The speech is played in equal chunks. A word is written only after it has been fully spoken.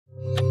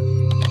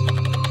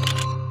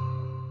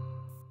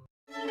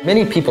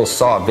Many people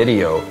saw a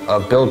video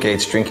of Bill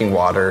Gates drinking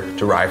water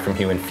derived from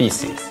human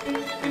feces.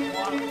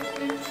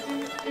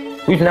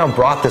 We've now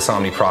brought this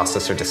Omni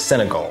Processor to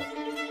Senegal,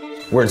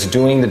 where it's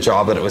doing the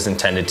job that it was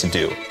intended to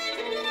do.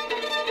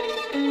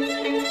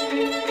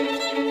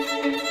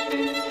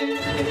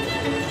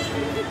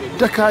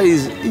 Dakar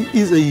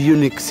is a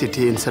unique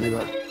city in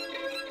Senegal.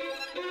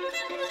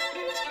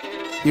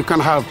 You can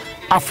have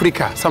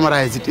Africa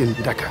summarize it in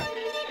Dakar.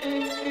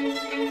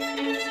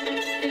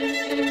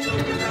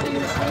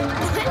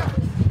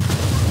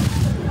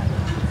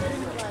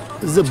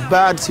 The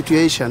bad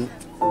situation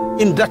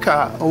in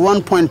Dakar,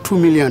 1.2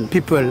 million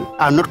people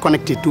are not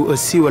connected to a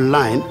sewer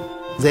line.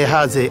 They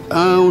have their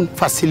own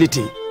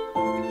facility.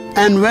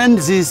 And when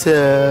these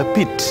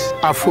pits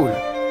are full,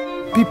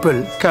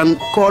 people can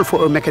call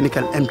for a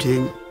mechanical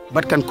emptying,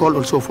 but can call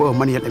also for a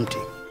manual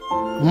emptying.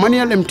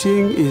 Manual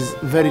emptying is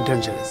very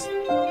dangerous.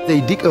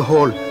 They dig a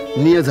hole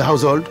near the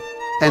household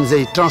and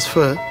they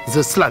transfer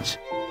the sludge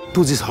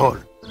to this hole.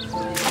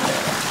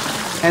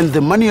 And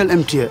the manual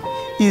emptier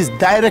is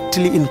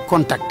directly in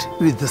contact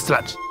with the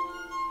sludge.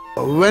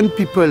 When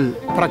people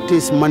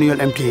practice manual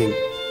emptying,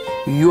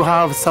 you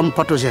have some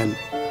pathogen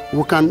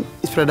who can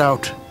spread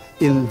out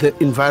in the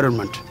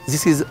environment.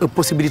 This is a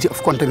possibility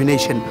of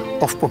contamination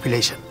of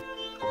population.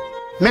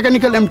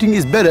 Mechanical emptying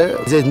is better.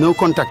 There's no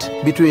contact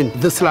between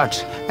the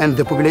sludge and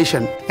the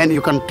population, and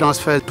you can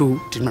transfer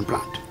to treatment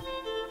plant.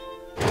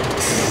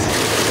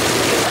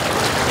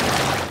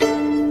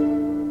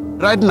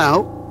 Right now,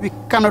 we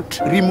cannot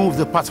remove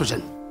the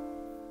pathogen.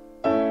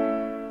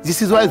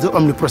 This is why the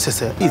Omni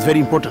Processor is very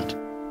important.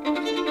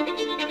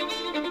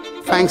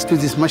 Thanks to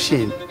this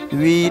machine,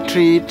 we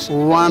treat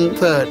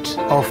 1/3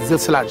 of the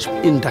sludge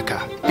in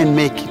Dakar and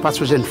make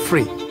pathogen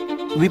free.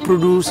 We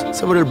produce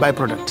several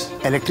byproducts: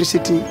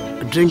 electricity,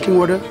 drinking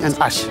water, and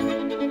ash.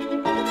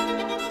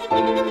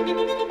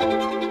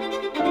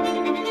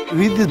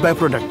 With this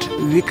byproduct,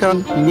 we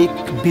can make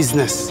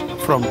business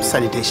from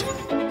sanitation.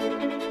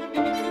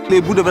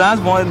 Les bouts de blanche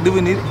vont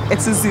devenir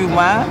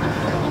excessivement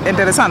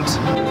intéressantes.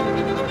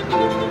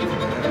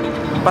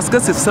 Parce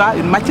que ce sera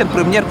une matière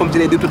première, comme je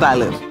l'ai dit tout à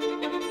l'heure.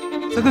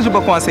 Ce que je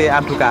peux conseiller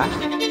en tout cas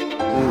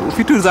aux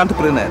futurs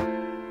entrepreneurs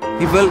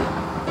qui veulent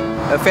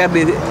faire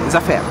des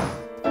affaires,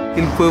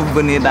 qu'ils peuvent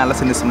venir dans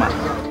l'assainissement.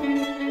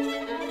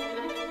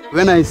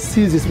 When I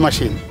see this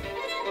machine,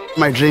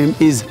 my dream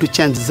is to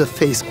change the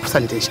face of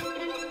sanitation.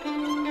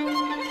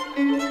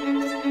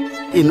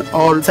 In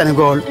all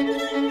Senegal,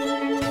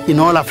 in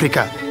all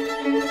Africa.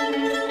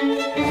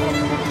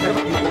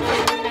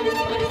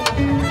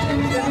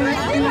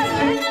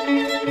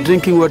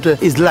 Drinking water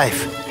is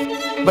life,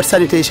 but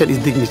sanitation is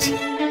dignity.